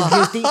myself was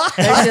guilty.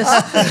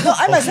 No,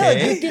 I myself was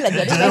Okay. guilty like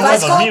that. That If I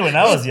was scold- me when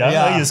I was young.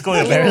 Yeah. You scold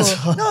your parents.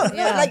 No,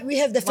 Yeah. like we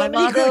have the My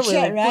family mother group will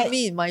chat, right? put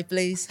me in my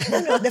place.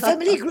 No, the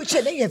family group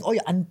chat, then you have all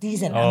your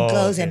aunties and Oh,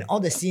 uncles okay. and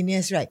all the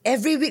seniors, right?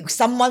 Every week,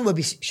 someone will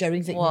be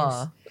sharing fake news.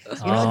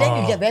 Wow.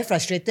 Then you get very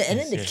frustrated, and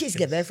then the Yes, kids yes,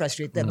 get very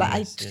frustrated. But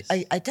Yes,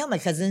 yes. I tell my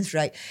cousins,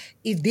 right,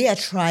 if they are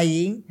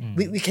trying,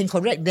 we can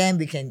correct them,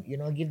 we can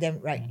give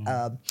them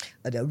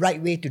the right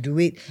way to do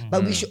it.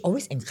 But we should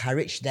always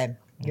encourage them.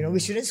 We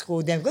shouldn't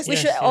scold them because We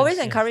should Yes, always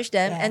yes. encourage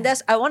them. Yeah. And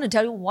I want to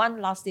tell you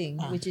one last thing,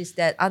 which is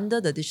that under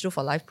the Digital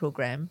for Life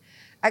program,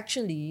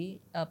 actually,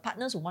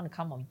 partners who want to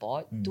come on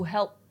board to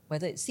help,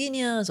 whether it's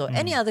seniors or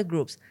any other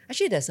groups,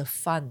 actually there's a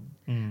fund.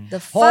 The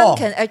fund Oh.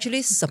 can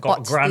actually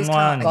support grant this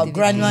kind of one. Got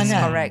grant one,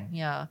 activities. ah. Correct,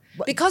 yeah.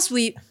 Because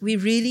we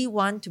really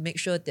want to make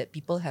sure that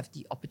people have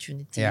the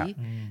opportunity Yeah.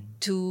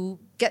 to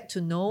get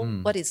to know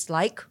what it's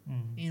like,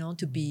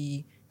 to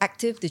be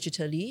active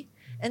digitally,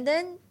 and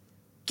then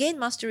gain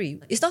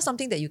mastery. It's not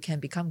something that you can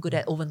become good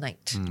at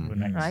overnight,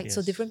 Overnight, right? So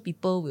yes. different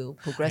people will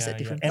progress at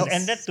different pace.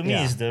 And that to me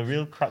Yeah. is the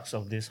real crux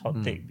of this hot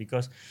take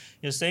because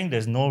you're saying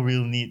there's no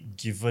real need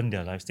given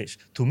their life stage.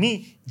 To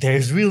me, there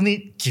is real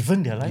need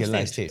given their life Your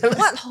life stage. stage. But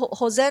what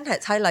Hossan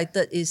had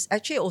highlighted is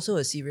actually also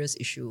a serious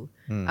issue.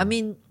 I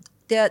mean,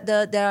 there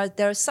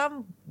are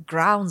some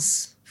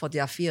grounds for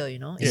their fear.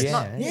 It's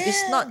Yeah.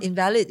 it's not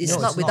invalid. It's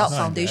No, not it's without not.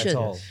 foundation. At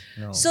all.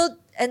 No. So,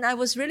 and I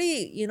was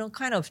really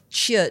kind of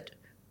cheered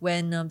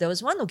when there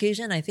was one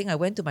occasion. I think I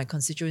went to my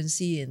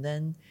constituency and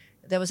then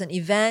there was an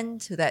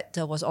event that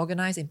was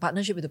organized in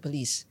partnership with the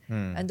police,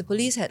 and the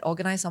police had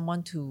organized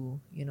someone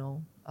to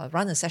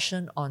run a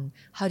session on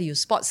how do you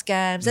spot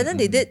scams, and then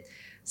they did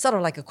sort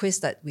of like a quiz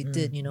that we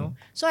did.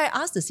 So I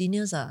asked the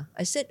seniors,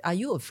 I said, "Are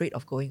you afraid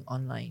of going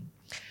online?"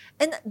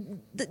 And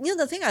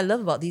the thing I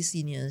love about these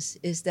seniors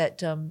is that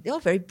they're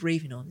all very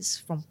brave. This is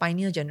from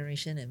Pioneer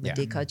generation and Yeah.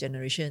 Merdeka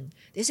generation.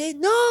 They say,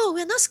 "No,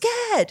 we're not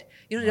scared."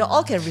 They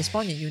all can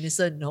respond in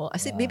unison. No, I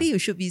said, "Maybe you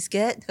should be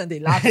scared." And they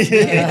laugh.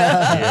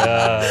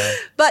 Yeah.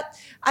 But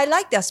I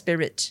like their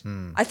spirit.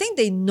 I think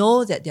they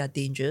know that they are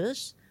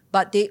dangerous,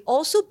 but they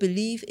also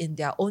believe in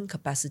their own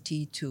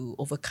capacity to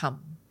overcome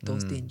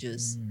those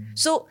dangers.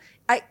 So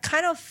I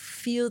kind of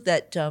feel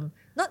that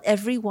not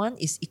everyone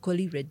is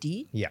equally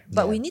ready, Yeah.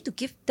 but we need to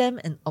give them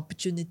an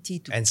opportunity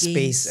to And gain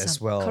space as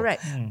some- well.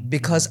 Correct.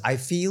 Because I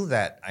feel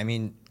that, I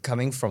mean,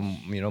 coming from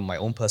my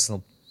own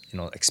personal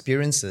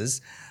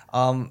experiences,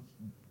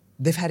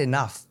 they've had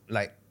enough.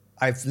 Like,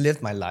 I've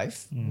lived my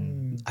life.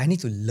 I need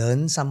to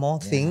learn some more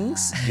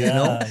things,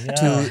 Yeah.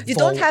 You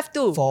don't have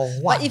to, For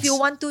but what? if you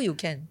want to, you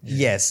can.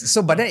 Yes.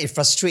 So, but then it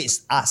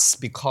frustrates us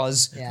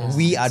because Yeah.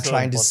 we are So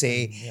trying to important,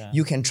 say, yeah.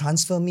 you can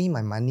transfer me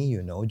my money,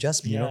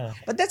 just, Yeah.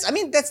 But that's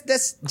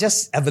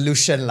just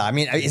evolution, lah. I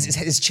mean,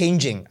 it's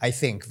changing, I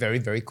think, very,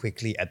 very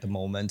quickly at the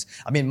moment.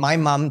 I mean, my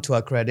mum, to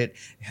her credit,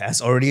 has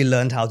already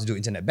learned how to do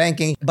internet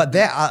banking. But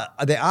there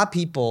are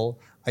people,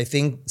 I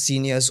think,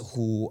 seniors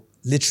who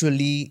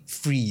literally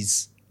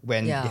freeze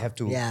when Yeah. they have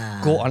to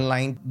Yeah. go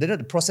online.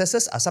 The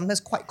processes are sometimes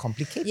quite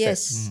complicated.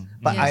 Yes.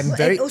 But Yes. I'm No,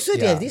 very... and also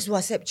they yeah. have these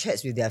WhatsApp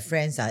chats with their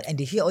friends and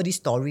they hear all these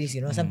stories,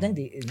 Sometimes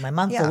my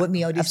mom Yeah, forward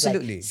me all these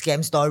absolutely. like,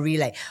 scam story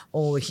like,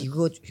 oh, he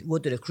go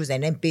to the cruise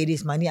and then pay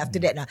this money. After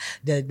that,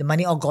 the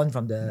money all gone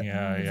from the...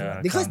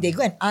 because they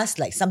go and ask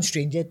like some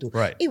stranger to,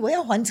 Right. 我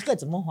要还这个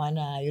怎么还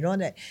啊?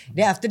 That.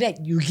 Then after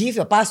that, you give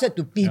your password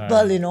to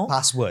people,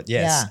 Password,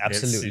 yes, Yeah.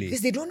 absolutely. Because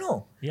they don't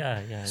know.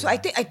 Yeah. So I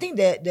think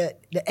the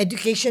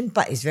education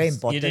part is very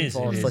important It is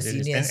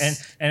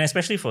seniors. and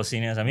especially for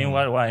seniors. I mean,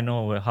 what I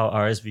know how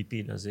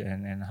RSVP does it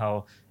and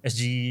how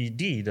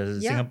SGD does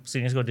it, Yeah.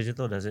 Seniors Go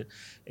Digital does it.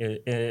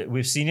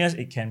 With seniors,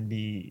 it can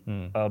be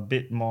a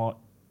bit more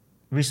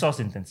resource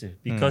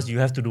intensive because you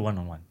have to do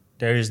one-on-one.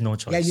 There is no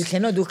choice. Yeah, you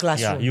cannot do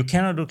classroom. Yeah, you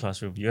cannot do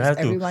classroom. You have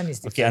to. everyone is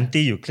Okay, different.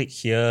 until you click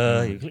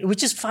here,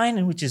 which is fine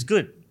and which is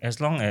good as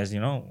long as they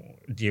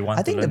want.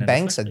 I think to the learn in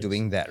banks first are place.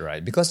 doing that,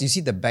 right? Because you see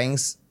the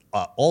banks,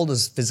 all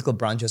those physical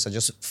branches are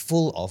just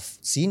full of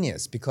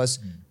seniors because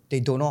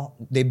they don't know.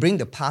 They bring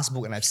the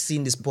passbook, and I've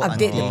seen this poor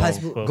Update the auntie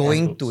passbook.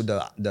 going to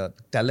the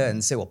teller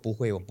and say, 我不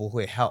会,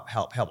 help.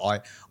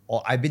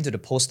 Or I've been to the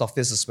post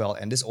office as well,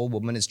 and this old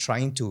woman is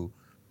trying to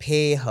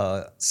pay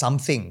her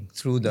something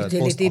through the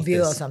Utility post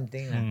bill or office.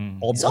 something.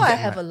 So Or I get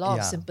have a lot of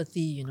yeah.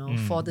 sympathy,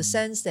 for the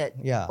sense that,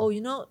 Yeah.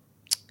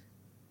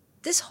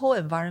 this whole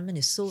environment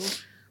is so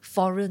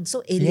foreign,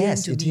 so alien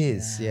Yes, to it me.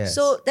 is. Yes.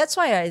 So that's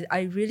why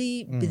I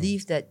really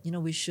believe that,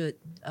 we should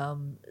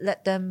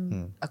let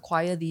them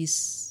acquire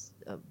these,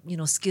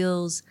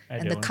 skills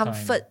At and their the own time.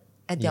 comfort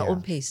at their Yeah.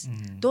 own pace.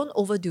 Don't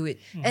overdo it.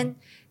 And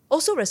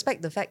also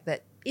respect the fact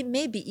that it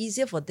may be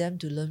easier for them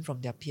to learn from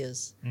their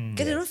peers.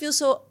 Because they don't feel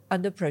so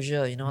under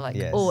pressure, like,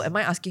 Yes. oh, am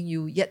I asking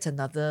you yet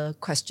another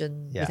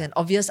question with Yeah. an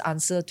obvious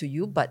answer to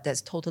you, but that's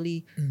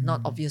totally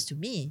not obvious to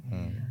me.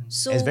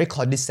 So It's very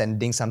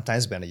condescending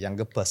sometimes when a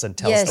younger person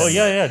tells Yes. them. Oh,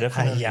 yeah, like,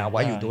 definitely. "Hi,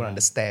 why you Yeah, don't yeah.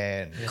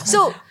 understand?"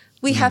 So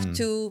we have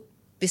to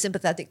be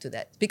sympathetic to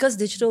that because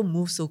digital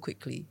moves so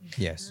quickly.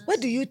 Yes. What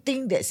do you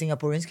think that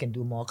Singaporeans can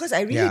do more? Because I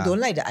really Yeah. don't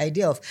like the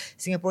idea of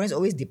Singaporeans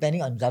always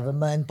depending on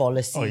government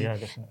policy. Oh, yeah,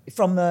 definitely.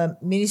 From a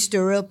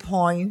ministerial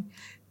point,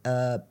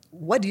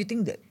 what do you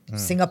think that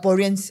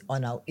Singaporeans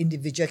on our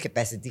individual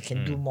capacity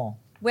can do more?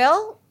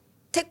 Well,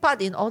 take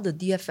part in all the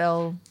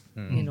DFL,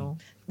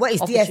 What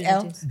is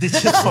DFL? opportunities.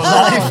 Digital for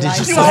life. You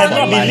Digital have for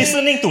not been life.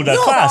 listening to the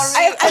class.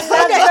 I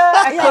find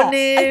that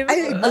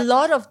Acronym. A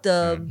lot of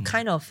the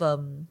kind of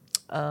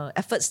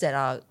efforts that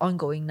are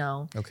ongoing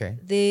now. Okay.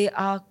 They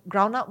are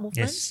ground up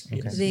movements.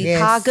 Yes, yes. They Yes.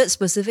 target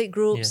specific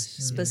groups,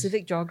 Yes.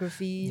 specific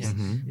geographies, Yes.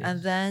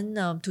 and then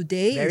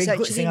today Very is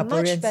good actually much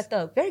Singaporeans.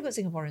 better. Very good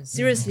Singaporeans.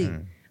 Seriously,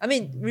 I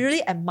mean,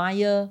 really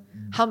admire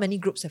how many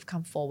groups have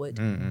come forward,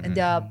 and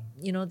they are,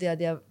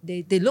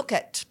 they look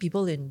at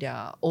people in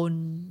their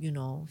own,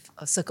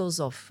 circles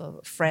of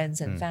friends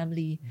and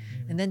family,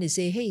 and then they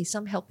say, hey,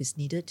 some help is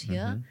needed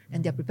here,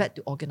 and they're prepared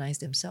to organize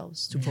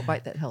themselves to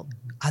provide that help.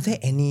 Are there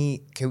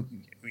any?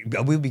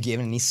 Will we be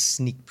given any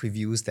sneak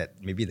previews that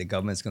maybe the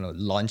government's going to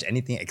launch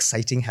anything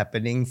exciting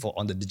happening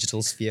on the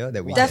digital sphere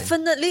that we can?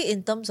 Definitely,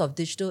 in terms of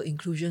digital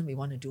inclusion, we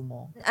want to do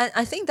more, and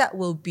I think that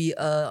will be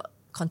a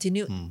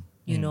continued,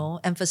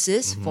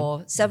 emphasis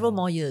for several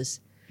more years,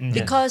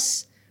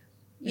 because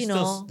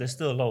There's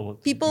still a lot of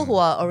work. people who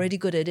are already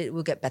good at it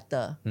will get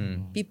better.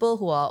 People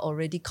who are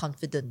already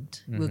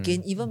confident will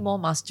gain even more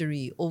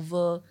mastery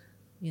over,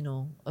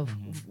 a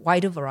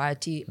wider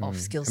variety of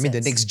skill I sets. mean,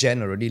 the next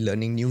gen already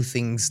learning new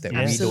things that we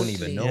don't Absolutely.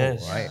 even know,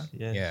 Yes. right?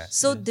 Yeah. Yeah.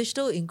 So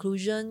digital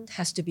inclusion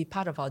has to be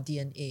part of our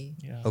DNA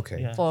Yeah.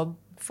 Okay. Yeah.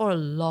 for a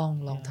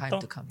long, long time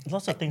to come.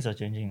 Lots of things are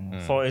changing.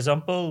 For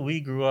example, we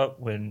grew up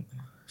when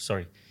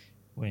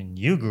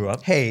you grew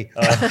up. Hey,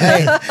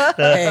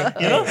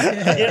 You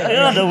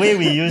know the way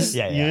we used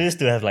Yeah, you yeah. used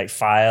to have like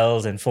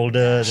files and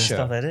folders and Sure.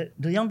 stuff like that.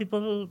 The young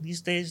people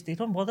these days, they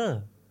don't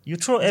bother. You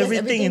throw everything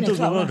everything in into the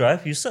cloud, Google huh?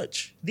 Drive, you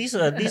search. These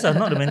are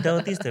not the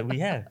mentalities that we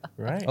have,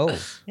 right? oh,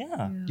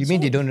 Yeah. you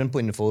mean they don't even put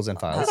in the folders and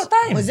files?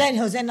 Time.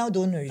 Hossan now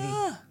don't already.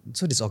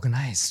 So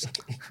disorganized.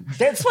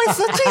 That's why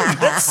searching.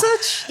 That's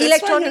search.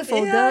 Electronic That's why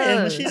you have AI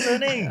and folders. machine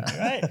learning,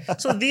 right?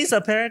 So these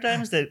are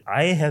paradigms that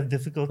I have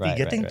difficulty Right,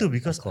 getting right, to right.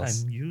 because Of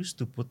course. I'm used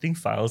to putting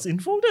files in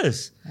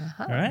folders,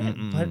 right?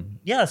 But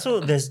yeah, so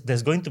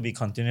there's going to be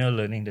continual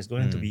learning. There's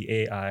going to be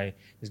AI.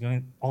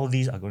 All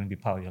these are going to be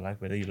part of your life,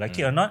 whether you like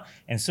it or not.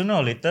 And sooner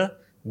or later,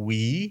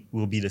 we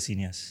will be the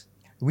seniors.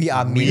 We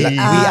are We we are-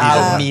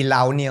 are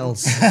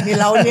millennials.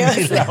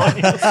 Millennials.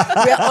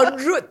 We are en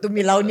route to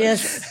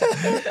millennials.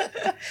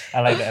 I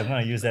like that. I'm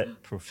going to use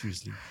that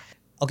profusely.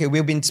 Okay,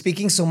 we've been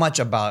speaking so much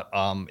about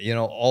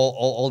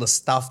all the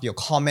stuff, your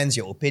comments,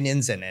 your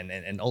opinions,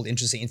 and all the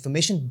interesting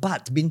information.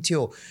 But Bin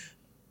Teo,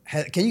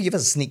 can you give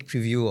us a sneak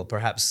preview of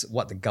perhaps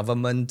what the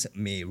government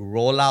may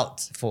roll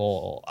out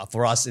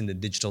for us in the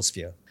digital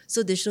sphere?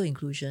 So digital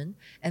inclusion,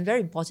 and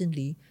very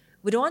importantly,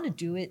 we don't want to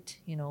do it,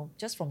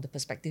 just from the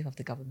perspective of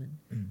the government.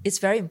 It's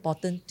very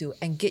important to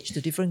engage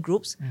the different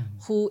groups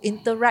who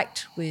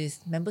interact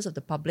with members of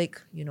the public,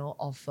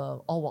 of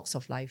all walks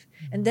of life.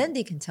 And then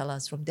they can tell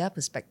us from their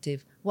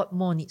perspective what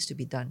more needs to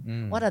be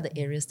done. What are the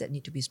areas that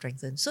need to be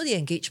strengthened? So the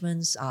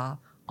engagements are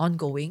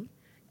ongoing,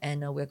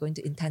 and we're going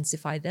to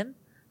intensify them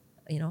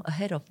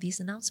ahead of these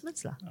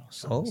announcements lah.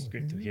 So it's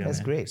great to hear. that's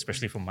man. great.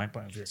 Especially from my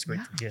point of view, it's great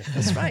to hear.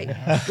 That's right.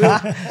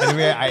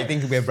 Anyway, I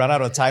think we've run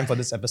out of time for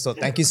this episode.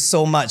 Thank you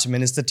so much,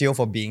 Minister Teo,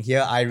 for being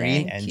here,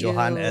 Irene Thank and you.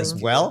 Johann as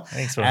well.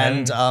 Thanks for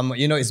and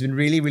having it's been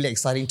really, really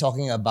exciting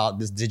talking about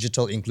this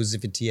digital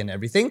inclusivity and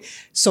everything.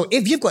 So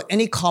if you've got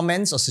any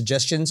comments or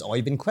suggestions or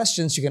even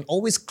questions, you can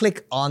always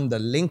click on the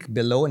link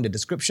below in the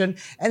description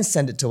and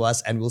send it to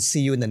us. And we'll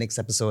see you in the next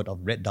episode of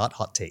Red Dot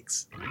Hot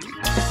Takes.